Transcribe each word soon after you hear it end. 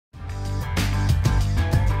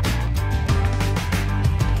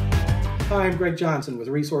Hi, I'm Greg Johnson with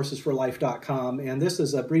resourcesforlife.com, and this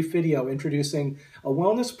is a brief video introducing a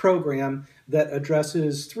wellness program that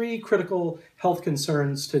addresses three critical health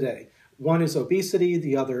concerns today. One is obesity,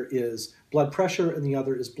 the other is blood pressure, and the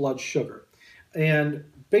other is blood sugar. And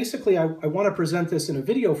basically, I want to present this in a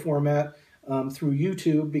video format through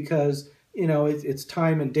YouTube because, you know, it's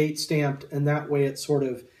time and date stamped, and that way it sort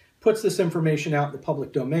of puts this information out in the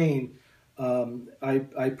public domain.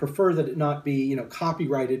 I prefer that it not be, you know,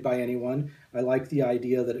 copyrighted by anyone. I like the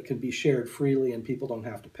idea that it can be shared freely and people don't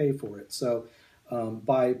have to pay for it. So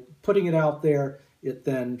by putting it out there, it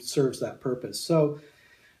then serves that purpose. So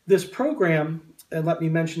this program, and let me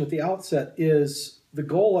mention at the outset, is the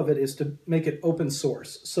goal of it is to make it open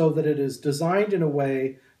source so that it is designed in a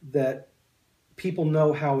way that people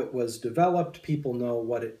know how it was developed, people know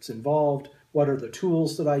what it's involved, what are the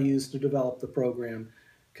tools that I use to develop the program,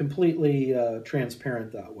 completely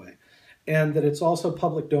transparent that way. And that it's also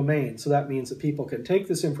public domain. So that means that people can take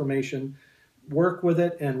this information, work with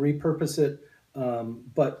it, and repurpose it,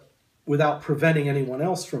 but without preventing anyone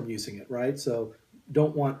else from using it, right? So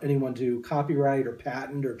don't want anyone to copyright or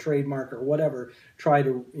patent or trademark or whatever, try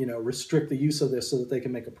to, you know, restrict the use of this so that they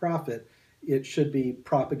can make a profit. It should be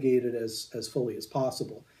propagated as fully as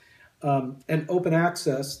possible. And open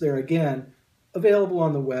access, there again, available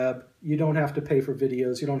on the web. You don't have to pay for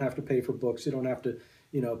videos. You don't have to pay for books. You don't have to,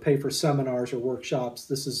 you know, pay for seminars or workshops.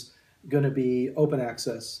 This is going to be open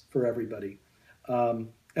access for everybody. And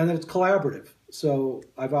then it's collaborative. So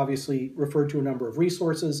I've obviously referred to a number of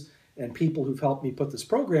resources and people who've helped me put this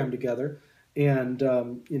program together. And,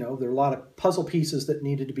 you know, there are a lot of puzzle pieces that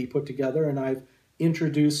needed to be put together. And I've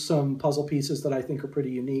introduced some puzzle pieces that I think are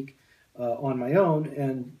pretty unique on my own.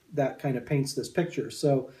 And that kind of paints this picture.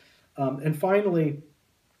 So, and finally,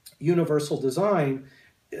 universal design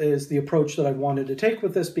is the approach that I wanted to take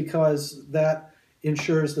with this because that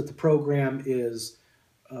ensures that the program is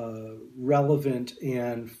relevant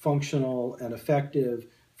and functional and effective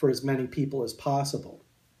for as many people as possible.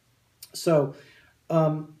 So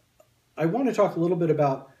I want to talk a little bit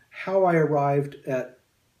about how I arrived at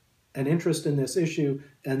an interest in this issue,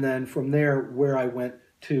 and then from there where I went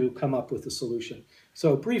to come up with a solution.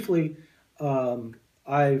 So briefly,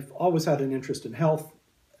 I've always had an interest in health,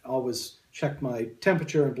 always checked my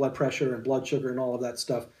temperature and blood pressure and blood sugar and all of that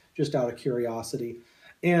stuff just out of curiosity.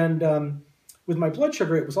 And with my blood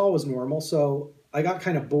sugar, it was always normal, so I got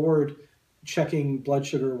kind of bored checking blood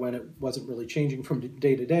sugar when it wasn't really changing from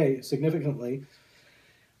day to day significantly.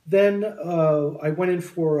 Then I went in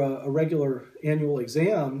for a regular annual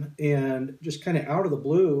exam, and just kind of out of the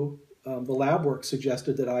blue, the lab work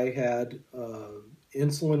suggested that I had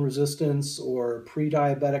insulin resistance or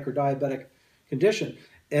pre-diabetic or diabetic condition.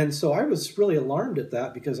 And so I was really alarmed at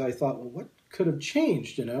that because I thought, well, what could have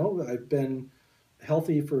changed? You know, I've been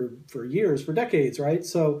healthy for years, for decades, right?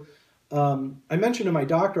 So I mentioned to my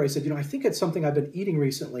doctor, I said, you know, I think it's something I've been eating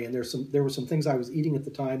recently. And there were some things I was eating at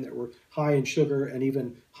the time that were high in sugar and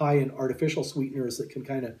even high in artificial sweeteners that can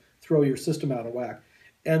kind of throw your system out of whack.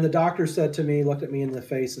 And the doctor said to me, looked at me in the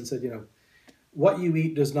face and said, you know, what you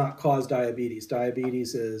eat does not cause diabetes.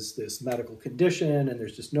 Diabetes is this medical condition, and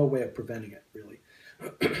there's just no way of preventing it, really.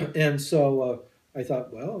 And so I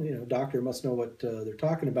thought, well, you know, doctor must know what they're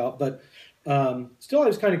talking about. But still, I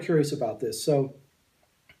was kind of curious about this. So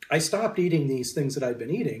I stopped eating these things that I'd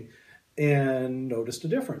been eating and noticed a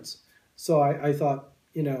difference. So I thought,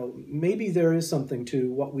 you know, maybe there is something to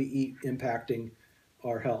what we eat impacting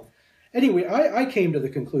our health. Anyway, I came to the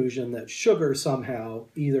conclusion that sugar somehow,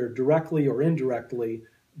 either directly or indirectly,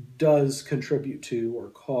 does contribute to or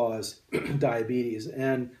cause diabetes.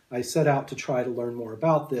 And I set out to try to learn more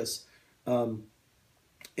about this. And,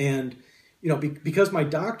 you know, because my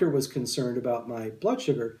doctor was concerned about my blood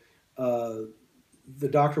sugar, the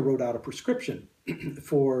doctor wrote out a prescription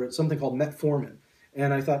for something called metformin.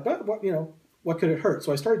 And I thought, well, what, you know, what could it hurt?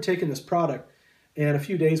 So I started taking this product, and a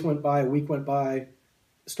few days went by, a week went by,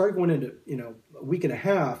 started going into, you know, a week and a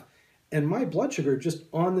half, and my blood sugar just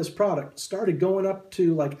on this product started going up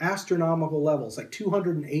to like astronomical levels, like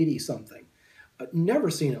 280 something. I'd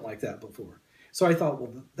never seen it like that before. So I thought,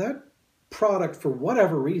 well, that product, for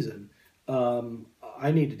whatever reason,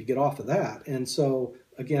 I needed to get off of that. And so,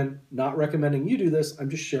 again, not recommending you do this, I'm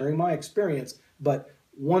just sharing my experience. But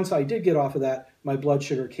once I did get off of that, my blood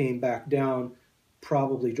sugar came back down,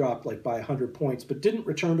 probably dropped like by 100 points, but didn't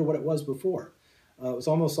return to what it was before. It was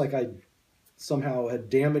almost like I somehow had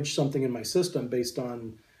damaged something in my system based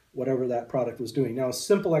on whatever that product was doing. Now, a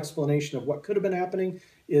simple explanation of what could have been happening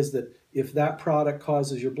is that if that product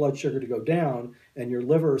causes your blood sugar to go down and your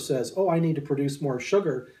liver says, oh, I need to produce more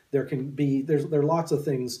sugar, there are lots of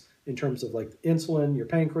things in terms of like insulin, your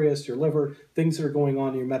pancreas, your liver, things that are going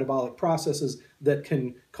on in your metabolic processes that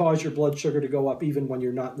can cause your blood sugar to go up even when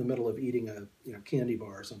you're not in the middle of eating a candy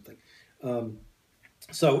bar or something.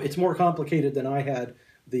 So it's more complicated than I had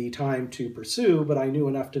the time to pursue, but I knew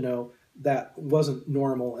enough to know that wasn't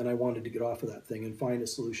normal and I wanted to get off of that thing and find a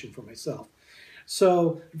solution for myself.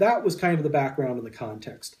 So that was kind of the background and the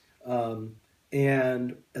context.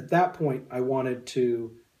 And at that point, I wanted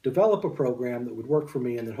to develop a program that would work for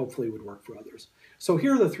me and that hopefully would work for others. So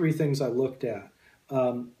here are the three things I looked at.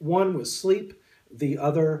 One was sleep, the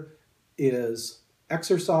other is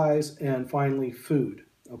exercise, and finally food.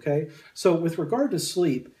 Okay, so with regard to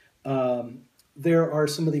sleep, there are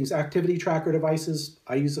some of these activity tracker devices.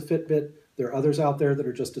 I use a Fitbit. There are others out there that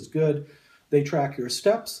are just as good. They track your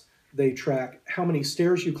steps. They track how many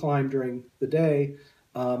stairs you climb during the day.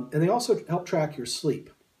 And they also help track your sleep.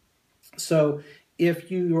 So if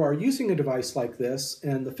you are using a device like this,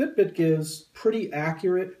 and the Fitbit gives pretty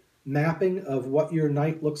accurate mapping of what your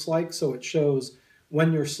night looks like, so it shows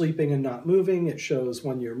when you're sleeping and not moving, it shows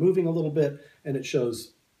when you're moving a little bit, and it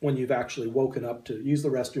shows when you've actually woken up to use the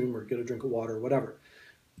restroom or get a drink of water or whatever.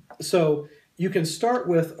 So you can start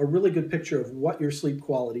with a really good picture of what your sleep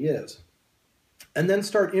quality is, and then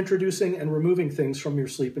start introducing and removing things from your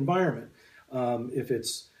sleep environment. If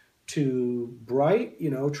it's too bright,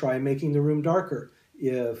 try making the room darker.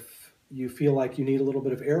 If you feel like you need a little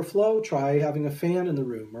bit of airflow, try having a fan in the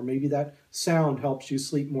room, or maybe that sound helps you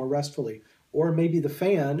sleep more restfully. Or maybe the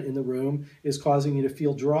fan in the room is causing you to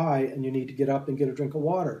feel dry and you need to get up and get a drink of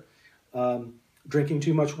water. Drinking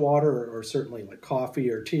too much water, or certainly like coffee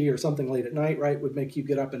or tea or something late at night, right, would make you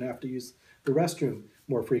get up and have to use the restroom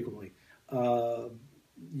more frequently.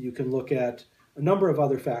 You can look at a number of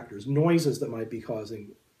other factors, noises that might be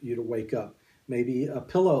causing you to wake up. Maybe a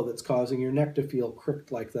pillow that's causing your neck to feel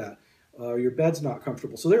cricked like that. Your bed's not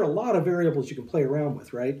comfortable. So there are a lot of variables you can play around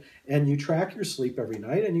with, right? And you track your sleep every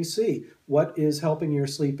night and you see what is helping your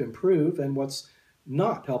sleep improve and what's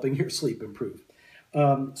not helping your sleep improve.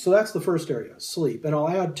 So that's the first area, sleep. And I'll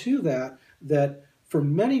add to that for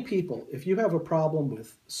many people, if you have a problem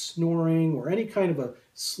with snoring or any kind of a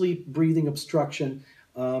sleep breathing obstruction,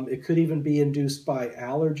 it could even be induced by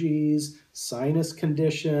allergies, sinus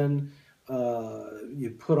condition,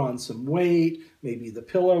 you put on some weight, maybe the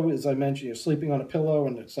pillow, as I mentioned, you're sleeping on a pillow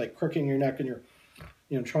and it's like crooking your neck and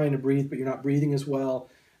you're trying to breathe, but you're not breathing as well.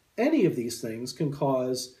 Any of these things can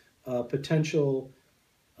cause potential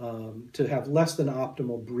to have less than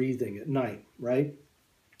optimal breathing at night, right?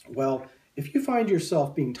 Well, if you find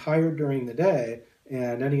yourself being tired during the day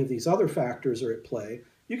and any of these other factors are at play,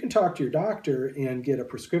 you can talk to your doctor and get a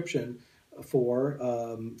prescription for,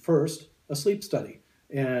 first, a sleep study.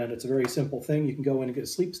 And it's a very simple thing. You can go in and get a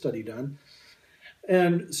sleep study done.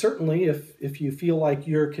 And certainly, if you feel like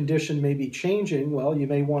your condition may be changing, well, you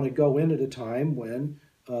may want to go in at a time when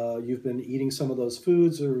you've been eating some of those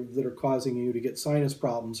foods that are causing you to get sinus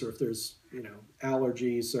problems, or if there's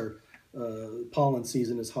allergies or pollen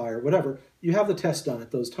season is high or whatever. You have the test done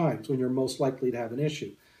at those times when you're most likely to have an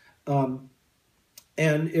issue.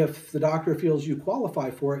 And if the doctor feels you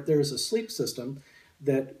qualify for it, there's a sleep system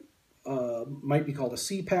that might be called a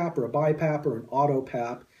CPAP or a BiPAP or an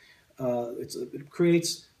AutoPAP.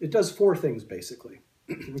 It does four things basically.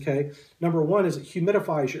 Okay, number one is it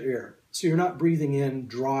humidifies your air, so you're not breathing in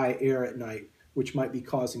dry air at night, which might be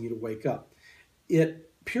causing you to wake up.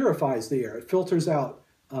 It purifies the air. It filters out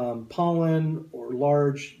pollen or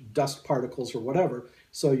large dust particles or whatever,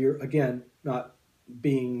 so you're again not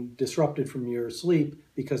being disrupted from your sleep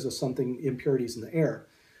because of impurities in the air.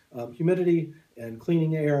 Humidity and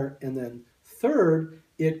cleaning air. And then third,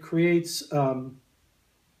 it creates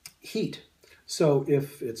heat. So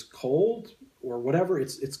if it's cold or whatever,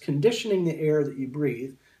 it's conditioning the air that you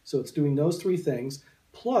breathe. So it's doing those three things.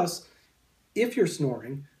 Plus, if you're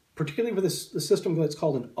snoring, particularly with the system that's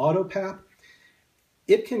called an AutoPAP,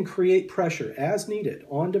 it can create pressure as needed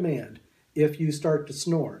on demand if you start to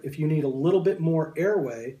snore. If you need a little bit more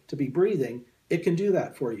airway to be breathing, it can do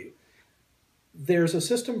that for you. There's a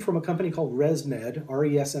system from a company called ResMed,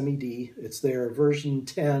 R-E-S-M-E-D. It's their version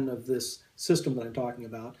 10 of this system that I'm talking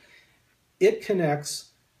about. It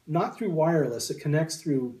connects not through wireless, it connects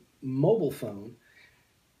through mobile phone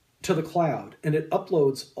to the cloud, and it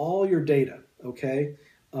uploads all your data, okay,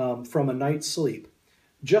 from a night's sleep,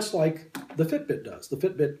 just like the Fitbit does. The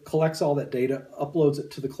Fitbit collects all that data, uploads it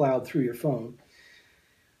to the cloud through your phone.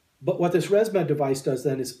 But what this ResMed device does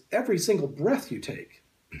then is every single breath you take,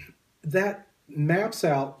 that maps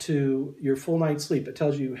out to your full night's sleep. It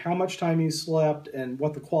tells you how much time you slept and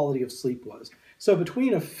what the quality of sleep was. So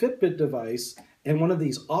between a Fitbit device and one of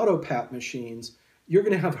these AutoPAP machines, you're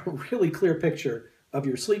going to have a really clear picture of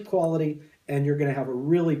your sleep quality, and you're going to have a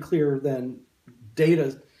really clear then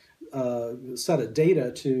data set of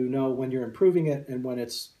data to know when you're improving it and when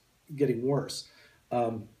it's getting worse.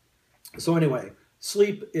 So anyway,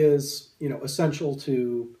 sleep is essential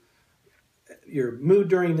to your mood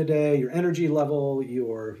during the day, your energy level,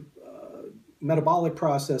 your metabolic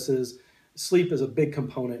processes. Sleep is a big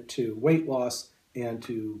component to weight loss and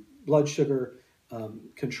to blood sugar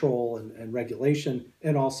control and regulation,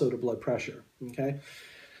 and also to blood pressure. Okay,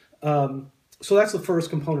 so that's the first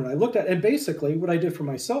component I looked at. And basically, what I did for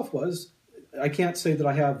myself was, I can't say that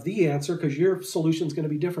I have the answer because your solution is going to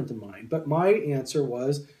be different than mine. But my answer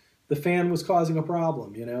was the fan was causing a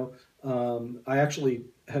problem. I actually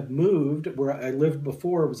have moved. Where I lived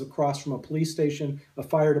before, it was across from a police station, a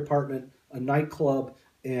fire department, a nightclub,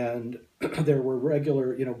 and there were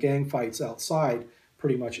regular, gang fights outside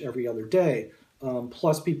pretty much every other day.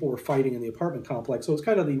 Plus, people were fighting in the apartment complex. So it's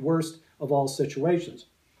kind of the worst of all situations.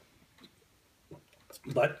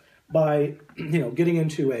 But by getting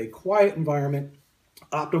into a quiet environment,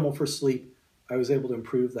 optimal for sleep, I was able to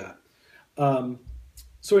improve that.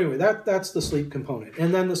 So anyway, that's the sleep component.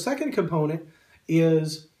 And then the second component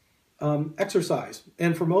is exercise.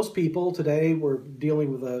 And for most people today, we're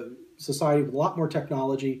dealing with a society with a lot more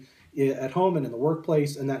technology at home and in the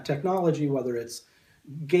workplace. And that technology, whether it's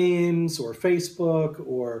games or Facebook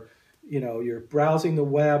or you're browsing the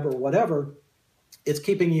web or whatever, it's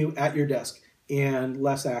keeping you at your desk and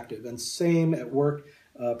less active. And same at work,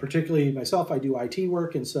 particularly myself, I do IT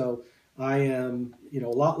work, and so I am a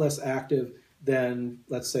lot less active than,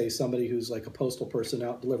 let's say, somebody who's like a postal person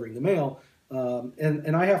out delivering the mail.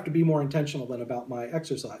 And I have to be more intentional than about my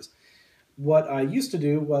exercise. What I used to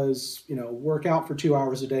do was work out for 2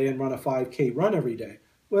 hours a day and run a 5K run every day.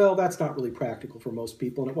 Well, that's not really practical for most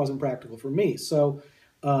people, and it wasn't practical for me. So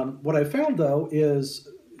what I found, though, is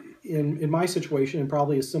in my situation, and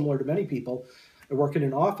probably is similar to many people, I work in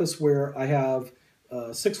an office where I have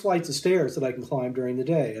 6 flights of stairs that I can climb during the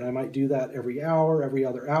day, and I might do that every hour, every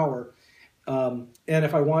other hour. And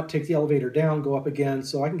if I want, take the elevator down, go up again,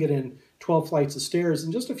 so I can get in 12 flights of stairs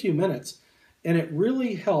in just a few minutes. And it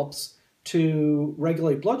really helps to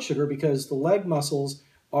regulate blood sugar because the leg muscles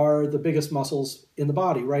are the biggest muscles in the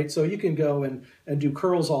body, right? So you can go and do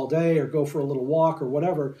curls all day or go for a little walk or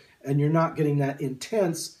whatever, and you're not getting that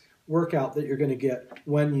intense workout that you're going to get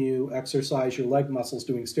when you exercise your leg muscles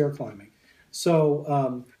doing stair climbing.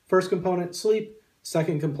 So first component, sleep.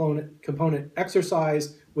 Second component,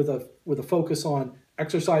 exercise with a focus on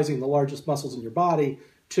exercising the largest muscles in your body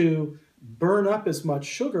to burn up as much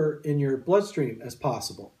sugar in your bloodstream as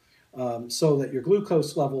possible, so that your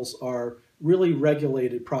glucose levels are really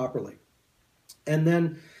regulated properly. And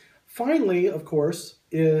then finally, of course,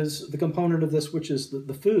 is the component of this, which is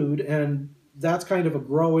the food. And that's kind of a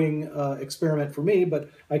growing experiment for me,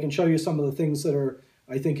 but I can show you some of the things that are,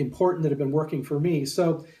 I think, important that have been working for me.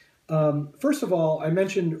 So first of all, I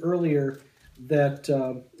mentioned earlier that,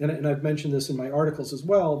 and I've mentioned this in my articles as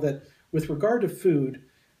well, that with regard to food,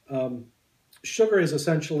 sugar is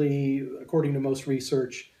essentially, according to most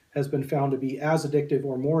research, has been found to be as addictive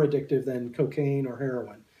or more addictive than cocaine or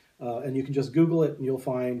heroin. And you can just Google it and you'll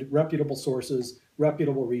find reputable sources,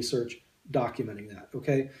 reputable research documenting that,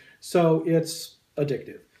 okay? So it's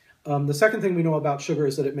addictive. The second thing we know about sugar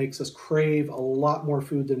is that it makes us crave a lot more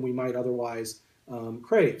food than we might otherwise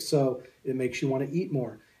crave. So it makes you want to eat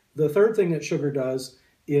more. The third thing that sugar does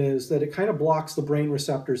is that it kind of blocks the brain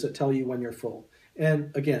receptors that tell you when you're full.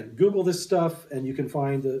 And again, Google this stuff and you can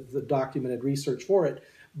find the documented research for it.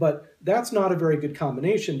 But that's not a very good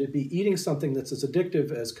combination to be eating something that's as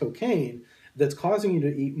addictive as cocaine, that's causing you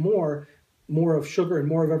to eat more of sugar and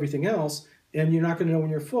more of everything else, and you're not going to know when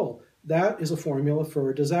you're full. That is a formula for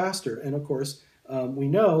a disaster. And of course, we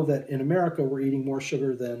know that in America, we're eating more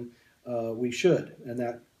sugar than we should, and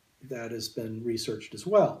that has been researched as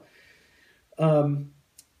well.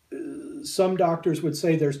 Some doctors would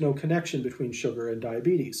say there's no connection between sugar and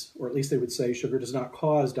diabetes, or at least they would say sugar does not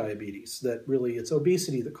cause diabetes, that really it's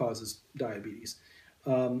obesity that causes diabetes.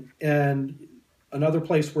 And another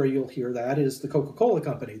place where you'll hear that is the Coca-Cola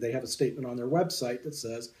company. They have a statement on their website that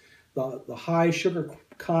says the high sugar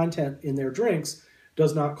content in their drinks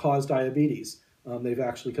does not cause diabetes. They've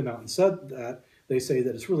actually come out and said that. They say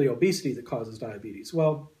that it's really obesity that causes diabetes.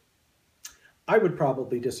 Well, I would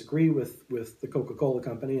probably disagree with the Coca-Cola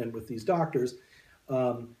company and with these doctors.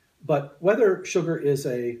 But whether sugar is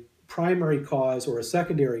a primary cause or a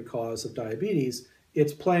secondary cause of diabetes,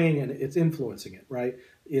 it's playing and it's influencing it, right?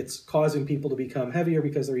 It's causing people to become heavier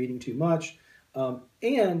because they're eating too much.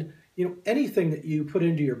 And anything that you put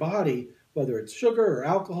into your body whether it's sugar or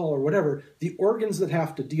alcohol or whatever, the organs that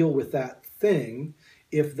have to deal with that thing,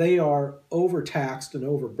 if they are overtaxed and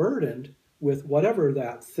overburdened with whatever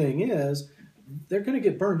that thing is, they're going to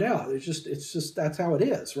get burned out. It's just that's how it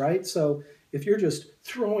is, right? So if you're just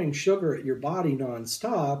throwing sugar at your body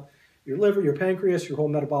nonstop, your liver, your pancreas, your whole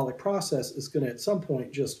metabolic process is going to at some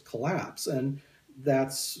point just collapse. And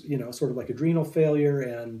that's, sort of like adrenal failure,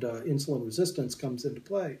 and insulin resistance comes into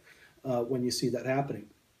play when you see that happening.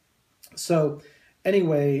 So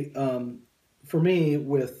anyway, for me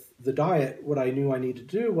with the diet, what I knew I needed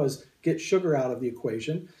to do was get sugar out of the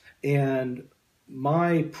equation. And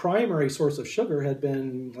my primary source of sugar had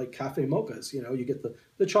been like cafe mochas. You get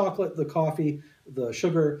the chocolate, the coffee, the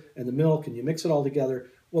sugar, and the milk, and you mix it all together.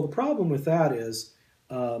 Well, the problem with that is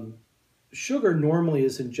sugar normally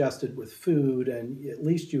is ingested with food, and at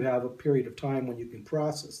least you have a period of time when you can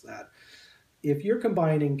process that. If you're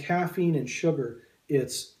combining caffeine and sugar,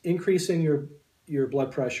 it's increasing your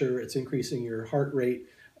blood pressure, it's increasing your heart rate,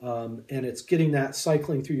 and it's getting that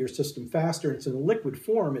cycling through your system faster. It's in a liquid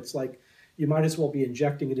form. It's like you might as well be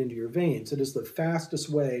injecting it into your veins. It is the fastest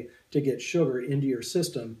way to get sugar into your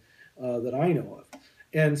system that I know of.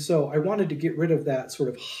 And so I wanted to get rid of that sort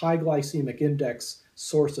of high glycemic index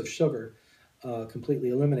source of sugar, completely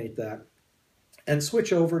eliminate that, and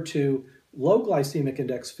switch over to low glycemic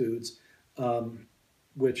index foods,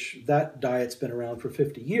 which that diet's been around for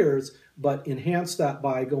 50 years, but enhance that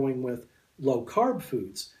by going with low carb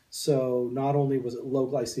foods. So not only was it low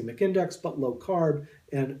glycemic index, but low carb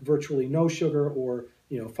and virtually no sugar, or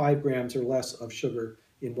 5 grams or less of sugar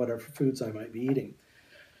in whatever foods I might be eating.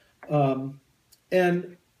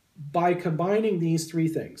 And by combining these three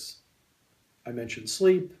things, I mentioned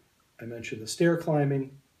sleep, I mentioned the stair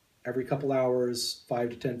climbing, every couple hours, 5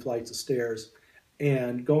 to 10 flights of stairs,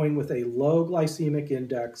 and going with a low glycemic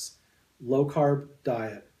index, low carb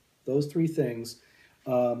diet, those three things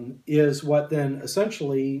is what then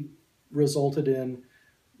essentially resulted in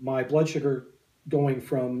my blood sugar going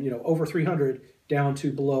from over 300 down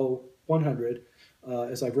to below 100,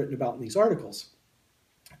 as I've written about in these articles.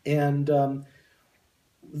 And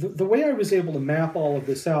the way I was able to map all of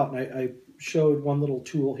this out, and I showed one little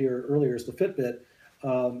tool here earlier, is the Fitbit.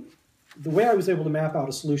 The way I was able to map out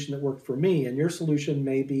a solution that worked for me, and your solution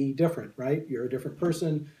may be different, right? You're a different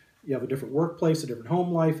person, you have a different workplace, a different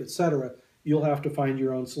home life, etc. You'll have to find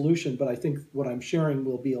your own solution, but I think what I'm sharing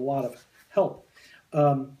will be a lot of help.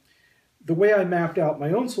 The way I mapped out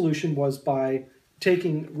my own solution was by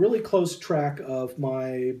taking really close track of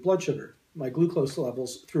my blood sugar, my glucose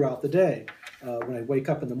levels throughout the day, when I wake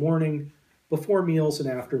up in the morning, before meals and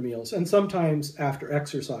after meals, and sometimes after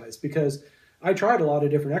exercise, because I tried a lot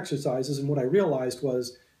of different exercises, and what I realized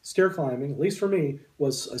was stair climbing, at least for me,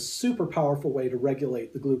 was a super powerful way to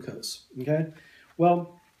regulate the glucose, okay?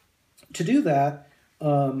 Well, to do that,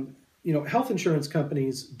 health insurance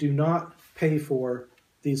companies do not pay for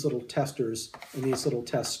these little testers and these little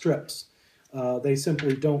test strips. They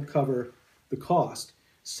simply don't cover the cost.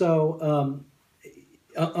 So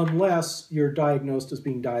unless you're diagnosed as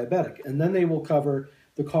being diabetic, and then they will cover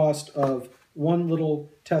the cost of one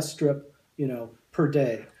little test strip, per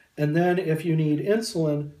day. And then if you need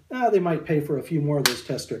insulin, they might pay for a few more of those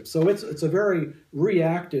test strips. So it's a very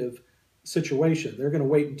reactive situation. They're going to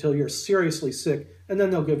wait until you're seriously sick, and then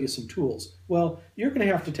they'll give you some tools. Well, you're going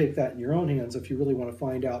to have to take that in your own hands if you really want to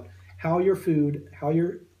find out how your food, how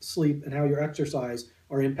your sleep, and how your exercise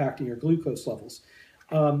are impacting your glucose levels.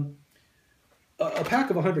 A pack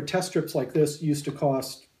of 100 test strips like this used to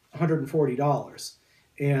cost $140.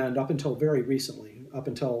 And up until very recently, up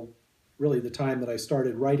until really the time that I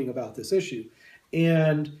started writing about this issue.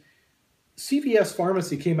 And CVS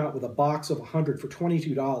Pharmacy came out with a box of 100 for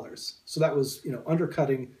 $22. So that was,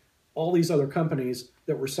 undercutting all these other companies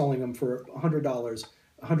that were selling them for $100, $120,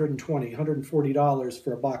 $140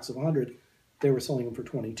 for a box of 100. They were selling them for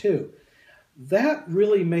 $22. That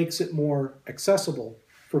really makes it more accessible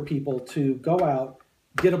for people to go out,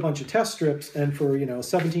 get a bunch of test strips, and for $17,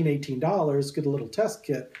 $18, get a little test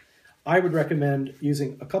kit. I would recommend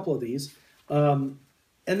using a couple of these. And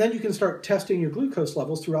then you can start testing your glucose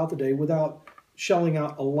levels throughout the day without shelling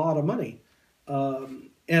out a lot of money. And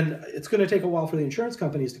it's going to take a while for the insurance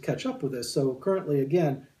companies to catch up with this. So currently,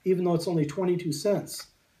 again, even though it's only 22 cents,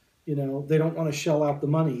 they don't want to shell out the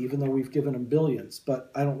money, even though we've given them billions. But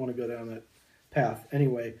I don't want to go down that path.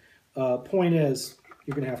 Anyway, point is,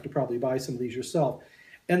 you're going to have to probably buy some of these yourself.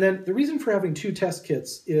 And then the reason for having two test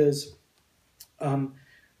kits is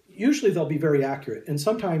usually they'll be very accurate. And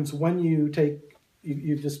sometimes when you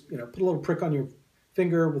just put a little prick on your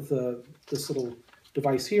finger with this little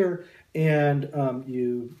device here, and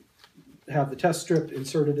you have the test strip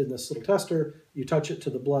inserted in this little tester. You touch it to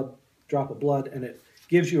the blood, drop of blood, and it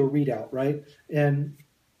gives you a readout, right? And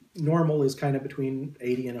normal is kind of between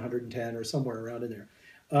 80 and 110 or somewhere around in there.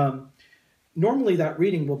 Normally that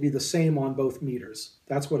reading will be the same on both meters.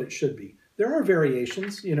 That's what it should be. There are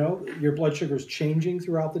variations, your blood sugar is changing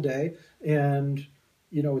throughout the day, and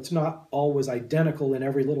it's not always identical in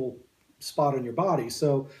every little spot on your body.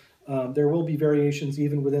 So there will be variations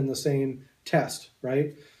even within the same test,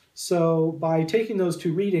 right? So by taking those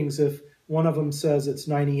two readings, if one of them says it's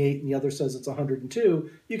 98 and the other says it's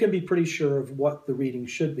 102, you can be pretty sure of what the reading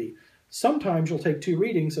should be. Sometimes you'll take two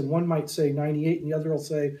readings and one might say 98 and the other will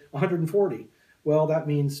say 140. Well, that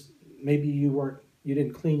means maybe you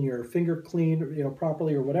didn't clean your finger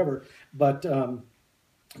properly or whatever, but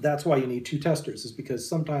that's why you need two testers, is because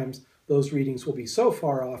sometimes those readings will be so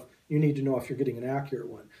far off, you need to know if you're getting an accurate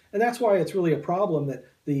one. And that's why it's really a problem that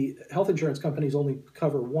the health insurance companies only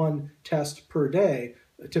cover one test per day,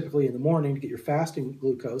 typically in the morning to get your fasting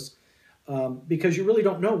glucose, because you really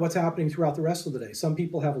don't know what's happening throughout the rest of the day. Some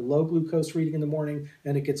people have a low glucose reading in the morning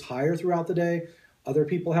and it gets higher throughout the day. Other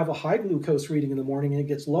people have a high glucose reading in the morning and it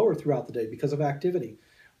gets lower throughout the day because of activity,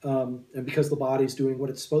 and because the body's doing what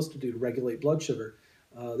it's supposed to do to regulate blood sugar.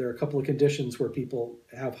 There are a couple of conditions where people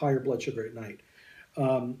have higher blood sugar at night.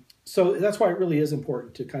 So that's why it really is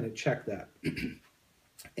important to kind of check that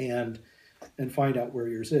and find out where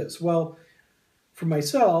yours is. Well, for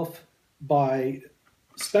myself, by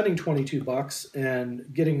spending $22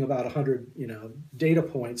 and getting about 100 data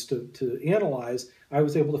points to analyze, I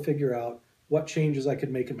was able to figure out what changes I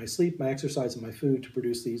could make in my sleep, my exercise, and my food to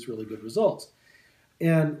produce these really good results.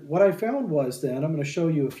 And what I found was then, I'm going to show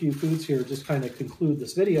you a few foods here, just kind of conclude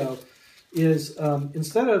this video, is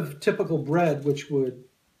instead of typical bread, which would,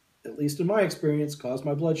 at least in my experience, cause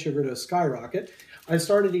my blood sugar to skyrocket, I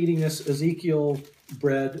started eating this Ezekiel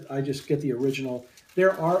bread. I just get the original.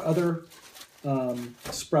 There are other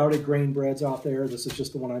sprouted grain breads out there. This is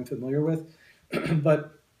just the one I'm familiar with.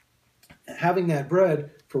 But having that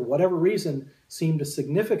bread, for whatever reason, seemed to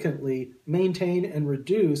significantly maintain and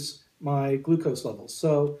reduce my glucose levels.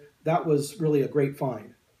 So that was really a great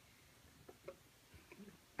find.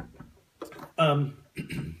 And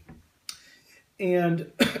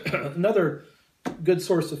another good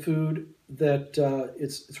source of food that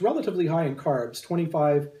it's relatively high in carbs,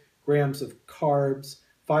 25 grams of carbs,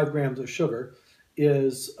 5 grams of sugar,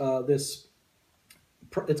 is this,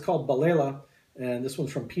 it's called Balela, and this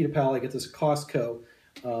one's from Pita Pal. I get this at Costco.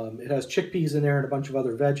 It has chickpeas in there and a bunch of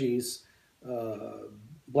other veggies,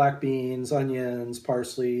 black beans, onions,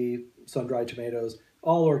 parsley, sun-dried tomatoes,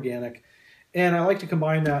 all organic. And I like to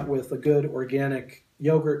combine that with a good organic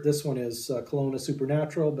yogurt. This one is Kelowna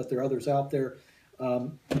Supernatural, but there are others out there.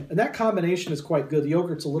 And that combination is quite good. The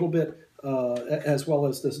yogurt's a little bit, as well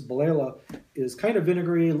as this Balela, is kind of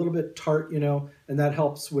vinegary, a little bit tart, and that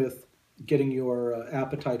helps with getting your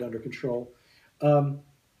appetite under control.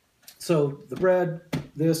 So the bread,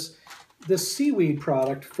 this seaweed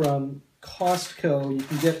product from Costco, you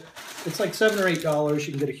can get, it's like $7 or $8.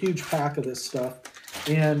 You can get a huge pack of this stuff.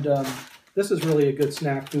 And this is really a good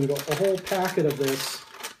snack food. A whole packet of this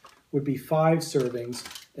would be 5 servings,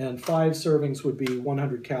 and 5 servings would be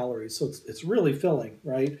 100 calories. So it's really filling,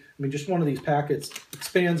 right? I mean, just one of these packets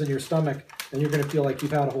expands in your stomach, and you're going to feel like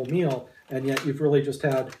you've had a whole meal, and yet you've really just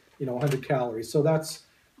had, 100 calories. So that's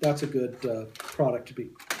a good product to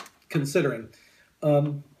be considering.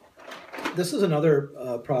 This is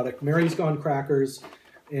another product, Mary's Gone Crackers,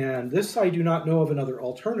 and this I do not know of another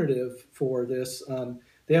alternative for this.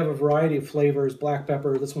 They have a variety of flavors, black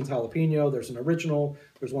pepper, this one's jalapeno, there's an original,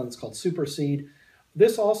 there's one that's called Super Seed.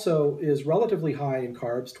 This also is relatively high in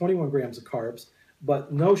carbs, 21 grams of carbs,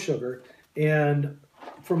 but no sugar. And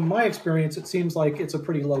from my experience, it seems like it's a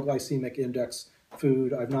pretty low glycemic index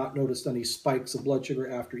food. I've not noticed any spikes of blood sugar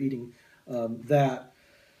after eating that.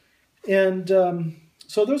 And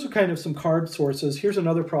so those are kind of some carb sources. Here's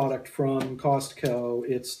another product from Costco.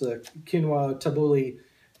 It's the quinoa tabbouleh,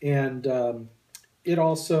 and it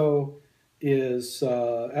also is,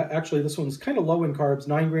 actually this one's kind of low in carbs,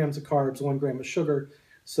 9 grams of carbs, 1 gram of sugar.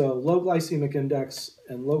 So low glycemic index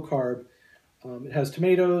and low carb. It has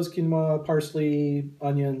tomatoes, quinoa, parsley,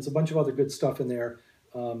 onions, a bunch of other good stuff in there.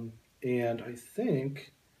 And I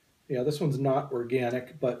think, yeah, this one's not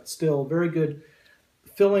organic, but still very good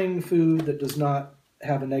filling food that does not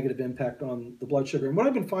have a negative impact on the blood sugar. And what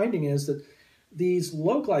I've been finding is that these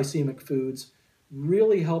low glycemic foods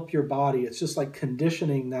really help your body. It's just like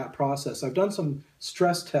conditioning that process. I've done some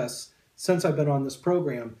stress tests since I've been on this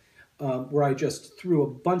program, where I just threw a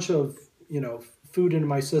bunch of food into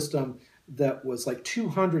my system that was like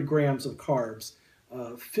 200 grams of carbs,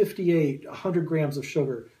 58, 100 grams of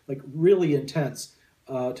sugar, like really intense,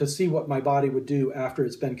 to see what my body would do after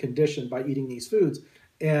it's been conditioned by eating these foods.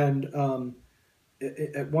 And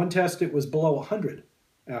at one test, it was below 100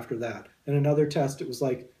 after that. And another test, it was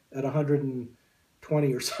like at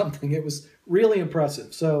 120 or something. It was really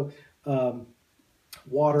impressive. So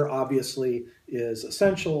water obviously is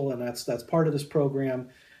essential, and that's part of this program.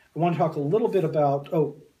 I want to talk a little bit about,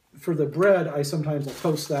 for the bread, I sometimes will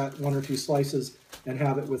toast that 1 or 2 slices and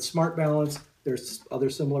have it with Smart Balance. There's other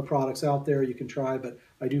similar products out there you can try, but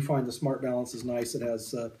I do find the Smart Balance is nice. It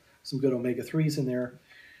has some good omega-3s in there.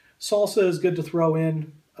 Salsa is good to throw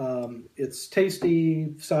in. It's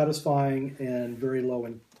tasty, satisfying, and very low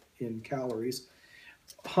in calories.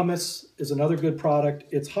 Hummus is another good product.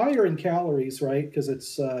 It's higher in calories, right? Because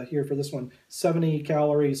it's here for this one, 70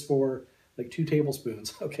 calories for like 2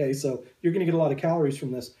 tablespoons. Okay, so you're going to get a lot of calories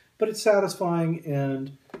from this, but it's satisfying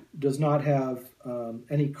and does not have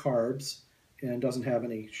any carbs and doesn't have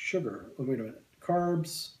any sugar. Oh, wait a minute.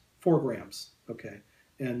 Carbs, 4 grams. Okay,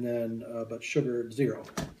 and then but sugar 0.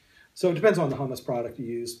 So it depends on the hummus product you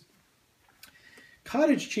use.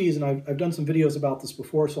 Cottage cheese, and I've done some videos about this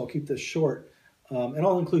before, so I'll keep this short. And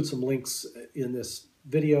I'll include some links in this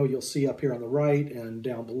video you'll see up here on the right and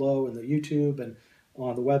down below in the YouTube and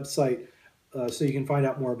on the website, so you can find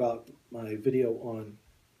out more about my video on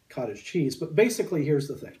cottage cheese. But basically, here's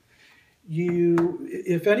the thing.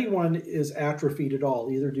 If anyone is atrophied at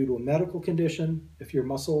all, either due to a medical condition, if your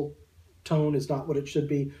muscle tone is not what it should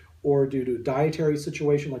be, or due to a dietary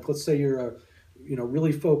situation, like let's say you're a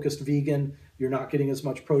really focused vegan, you're not getting as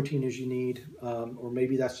much protein as you need, or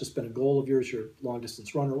maybe that's just been a goal of yours, you're a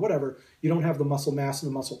long-distance runner or whatever, you don't have the muscle mass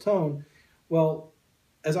and the muscle tone. Well,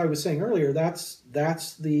 as I was saying earlier, that's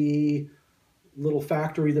the little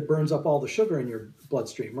factory that burns up all the sugar in your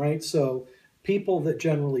bloodstream, right? So people that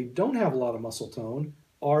generally don't have a lot of muscle tone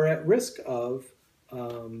are at risk of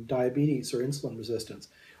diabetes or insulin resistance.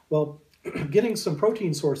 Well, getting some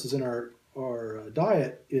protein sources in our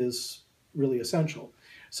diet is really essential.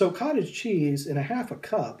 So cottage cheese in a half a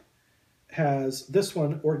cup has, this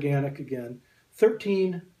one organic again,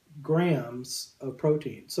 13 grams of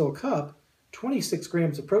protein. So a cup, 26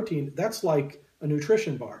 grams of protein, that's like a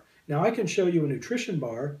nutrition bar. Now I can show you a nutrition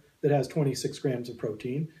bar that has 26 grams of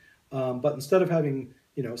protein, but instead of having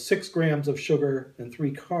 6 grams of sugar and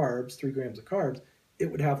 3 grams of carbs, it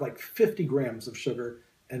would have like 50 grams of sugar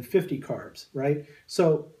and 50 carbs, right?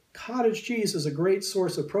 So cottage cheese is a great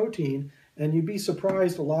source of protein, and you'd be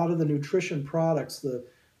surprised a lot of the nutrition products,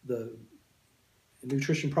 the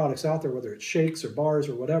nutrition products out there, whether it's shakes or bars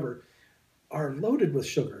or whatever, are loaded with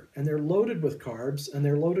sugar, and they're loaded with carbs, and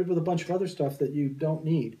they're loaded with a bunch of other stuff that you don't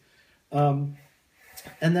need. And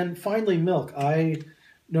then finally, milk. I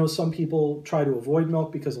know some people try to avoid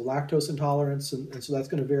milk because of lactose intolerance, and so that's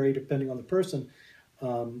going to vary depending on the person.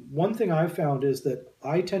 One thing I've found is that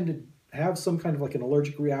I tend to have some kind of like an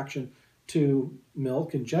allergic reaction to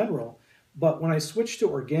milk in general, but when I switch to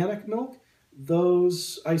organic milk,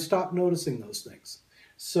 I stopped noticing those things.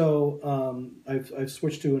 So I've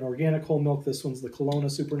switched to an organic whole milk. This one's the Kelowna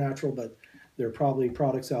Supernatural, but there are probably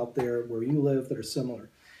products out there where you live that are similar.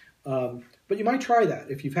 But you might try that.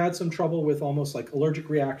 If you've had some trouble with almost like allergic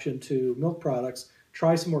reaction to milk products,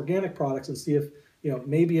 try some organic products and see if,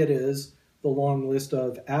 maybe it is the long list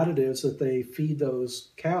of additives that they feed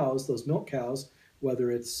those cows, those milk cows, whether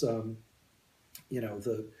it's, the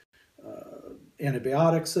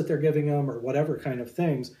antibiotics that they're giving them or whatever kind of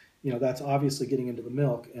things, that's obviously getting into the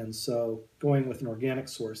milk. And so going with an organic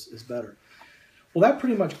source is better. Well, that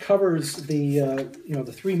pretty much covers the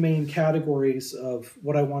 3 main categories of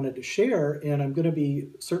what I wanted to share. And I'm going to be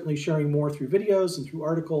certainly sharing more through videos and through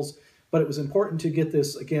articles, but it was important to get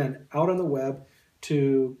this, again, out on the web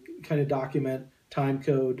to kind of document, time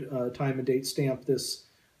code, time and date stamp this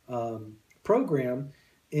program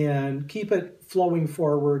and keep it flowing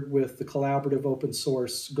forward with the collaborative open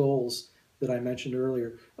source goals that I mentioned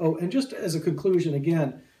earlier. Oh, and just as a conclusion,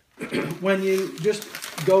 again, when you just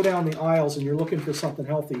go down the aisles and you're looking for something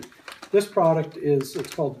healthy, this product it's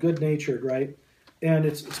called Good Natured, right? And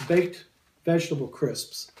it's baked vegetable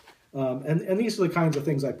crisps. And these are the kinds of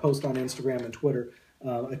things I post on Instagram and Twitter.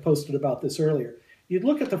 I posted about this earlier. You'd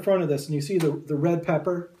look at the front of this and you see the red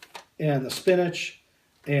pepper and the spinach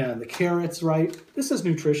and the carrots, right? This is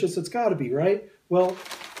nutritious. It's got to be, right? Well,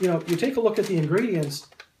 you take a look at the ingredients.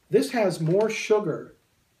 This has more sugar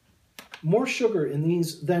in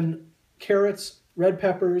these than carrots, red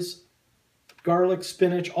peppers, garlic,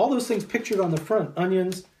 spinach, all those things pictured on the front,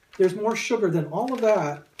 onions. There's more sugar than all of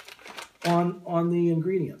that on the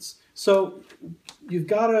ingredients. So you've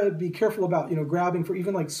got to be careful about, grabbing for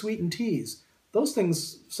even like sweetened teas. those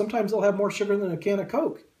things, sometimes they'll have more sugar than a can of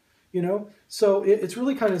Coke, you know? So it's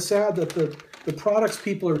really kind of sad that the products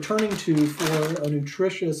people are turning to for a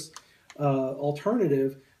nutritious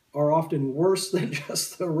alternative are often worse than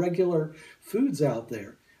just the regular foods out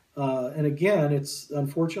there. And again, it's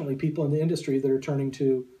unfortunately people in the industry that are turning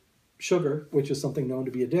to sugar, which is something known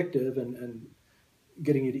to be addictive, and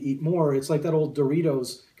getting you to eat more. It's like that old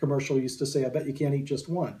Doritos commercial used to say, I bet you can't eat just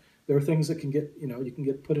one. There are things that can get, you can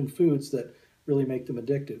get put in foods that really make them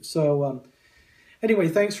addictive. So anyway,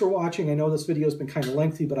 thanks for watching. I know this video has been kind of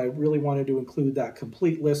lengthy, but I really wanted to include that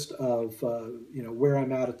complete list of, where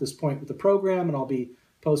I'm at this point with the program, and I'll be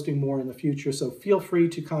posting more in the future. So feel free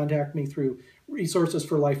to contact me through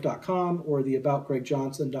resourcesforlife.com or the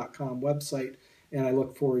aboutgregjohnson.com website, and I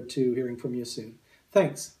look forward to hearing from you soon.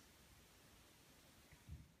 Thanks.